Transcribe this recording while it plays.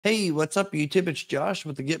Hey, what's up, YouTube? It's Josh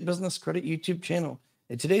with the Get Business Credit YouTube channel.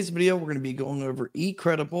 In today's video, we're going to be going over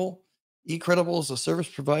eCredable. eCredable is a service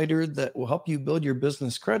provider that will help you build your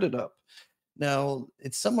business credit up. Now,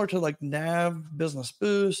 it's similar to like Nav Business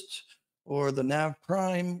Boost or the Nav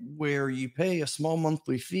Prime, where you pay a small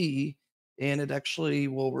monthly fee and it actually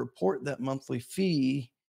will report that monthly fee,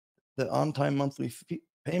 the on-time monthly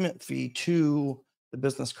payment fee, to the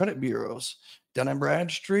business credit bureaus, Dun and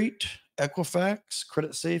Bradstreet, Equifax,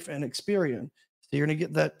 Creditsafe, and Experian. So you're going to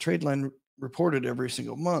get that trade line reported every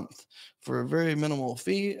single month for a very minimal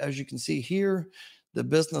fee. As you can see here, the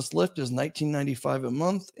business lift is $19.95 a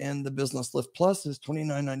month, and the business lift plus is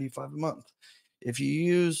 $29.95 a month. If you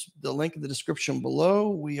use the link in the description below,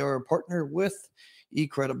 we are a partner with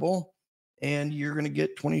eCredable, and you're going to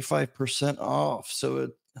get 25% off. So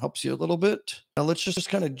it helps you a little bit. Now let's just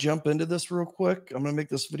kind of jump into this real quick. I'm going to make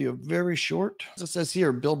this video very short. As it says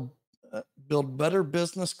here, build better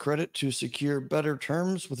business credit to secure better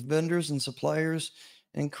terms with vendors and suppliers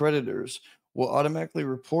and creditors. Will automatically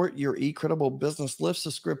report your eCredable business lift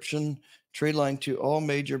subscription trade line to all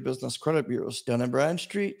major business credit bureaus, Dun and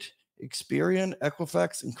Bradstreet, Experian,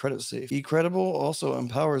 Equifax, and Creditsafe. eCredable also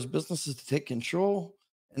empowers businesses to take control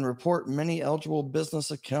and report many eligible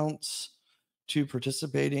business accounts to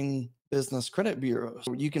participating business credit bureaus.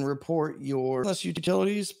 You can report your business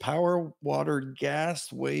utilities, power, water,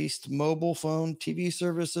 gas, waste, mobile phone, TV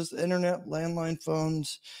services, internet, landline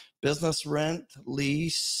phones, business rent,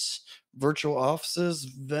 lease, virtual offices,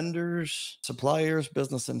 vendors, suppliers,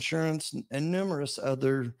 business insurance, and numerous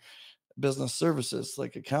other business services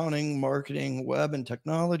like accounting, marketing, web and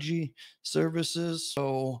technology services.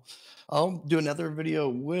 So I'll do another video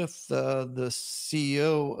with the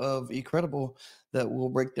CEO of eCredable that will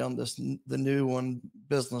break down the new one,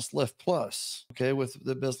 Business Lift Plus, okay, with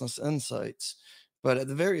the business insights. But at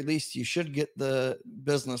the very least, you should get the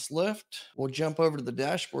business lift. We'll jump over to the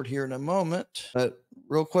dashboard here in a moment. But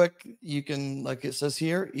real quick, you can, like it says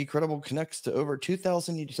here, eCredable connects to over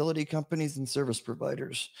 2,000 utility companies and service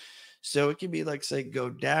providers. So it could be like, say,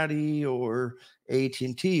 GoDaddy or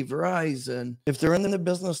AT&T, Verizon. If they're in the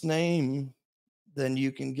business name, then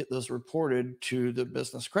you can get those reported to the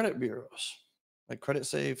business credit bureaus like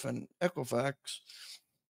Creditsafe and Equifax.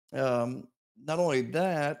 Not only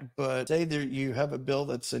that, but say that you have a bill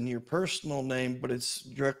that's in your personal name, but it's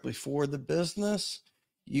directly for the business,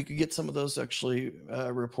 you could get some of those actually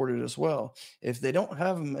reported as well. If they don't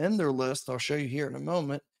have them in their list, I'll show you here in a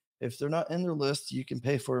moment. If they're not in their list, you can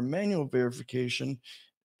pay for a manual verification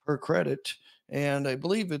per credit. And I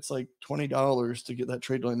believe it's like $20 to get that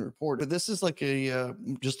trade line report. But this is like a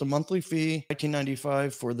just a monthly fee,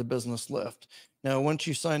 $19.95 for the business lift. Now, once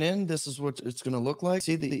you sign in, this is what it's going to look like.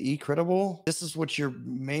 See the eCredable. This is what you're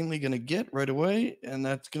mainly going to get right away, and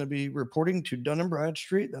that's going to be reporting to Dun and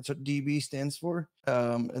Bradstreet. That's what DB stands for.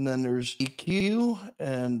 And then there's EQ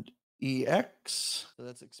and EX. So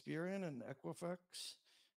that's Experian and Equifax,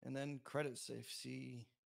 and then Creditsafe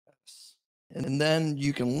CS. And then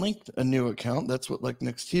you can link a new account. That's what like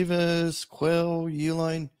Nextiva is, Quill,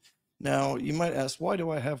 Uline. Now you might ask, why do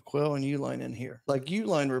I have Quill and Uline in here? Like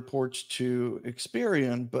Uline reports to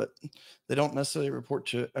Experian, but they don't necessarily report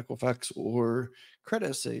to Equifax or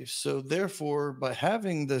Creditsafe. So therefore, by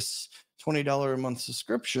having this $20 a month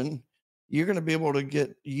subscription, you're going to be able to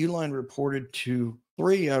get Uline reported to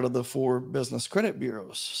 3 out of the 4 business credit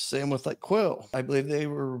bureaus. Same with like Quill. I believe they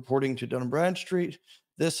were reporting to Dun and Bradstreet.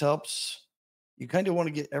 This helps. You kind of want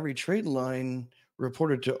to get every trade line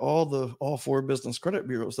reported to all 4 business credit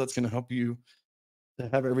bureaus. That's going to help you to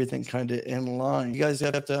have everything kind of in line. You guys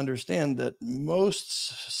have to understand that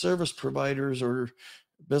most service providers or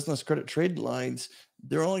business credit trade lines,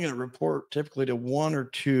 they're only going to report typically to 1 or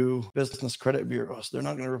 2 business credit bureaus. They're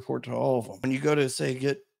not going to report to all of them. When you go to say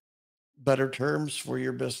get better terms for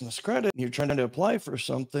your business credit, and you're trying to apply for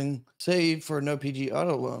something, say for an OPG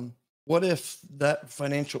auto loan, what if that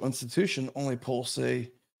financial institution only pulls,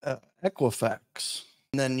 say, Equifax?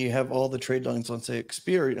 And then you have all the trade lines on, say,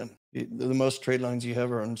 Experian. The most trade lines you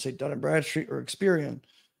have are on, say, Dun and Bradstreet or Experian.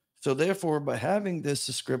 So therefore, by having this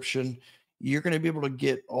subscription, you're going to be able to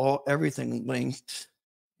get everything linked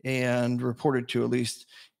and reported to at least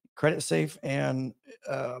Creditsafe and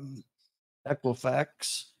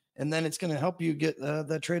Equifax. And then it's going to help you get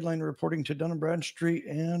that trade line reporting to Dun and Bradstreet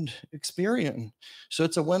and Experian. So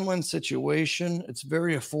it's a win-win situation. It's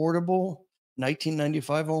very affordable,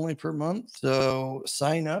 $19.95 only per month. So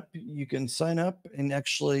sign up. You can sign up and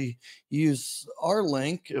actually use our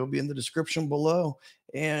link. It'll be in the description below,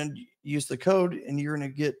 and use the code, and you're going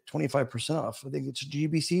to get 25% off. I think it's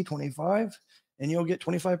GBC 25, and you'll get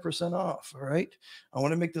 25% off. All right. I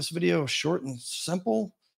want to make this video short and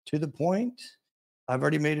simple. to the point. I've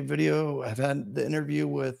already made a video. I've had the interview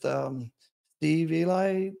with Steve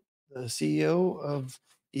Eli, the CEO of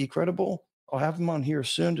eCredable. I'll have him on here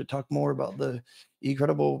soon to talk more about the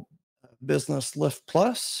eCredable Business Lift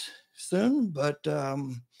Plus soon. But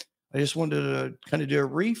I just wanted to kind of do a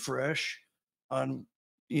refresh on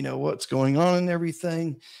what's going on and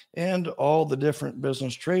everything, and all the different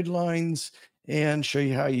business trade lines, and show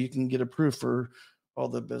you how you can get approved for all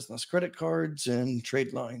the business credit cards and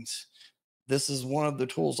trade lines. This is one of the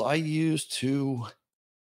tools I use to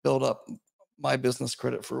build up my business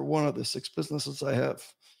credit for one of the 6 businesses I have.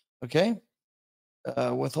 Okay.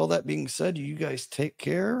 With all that being said, you guys take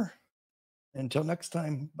care. Until next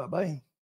time. Bye bye.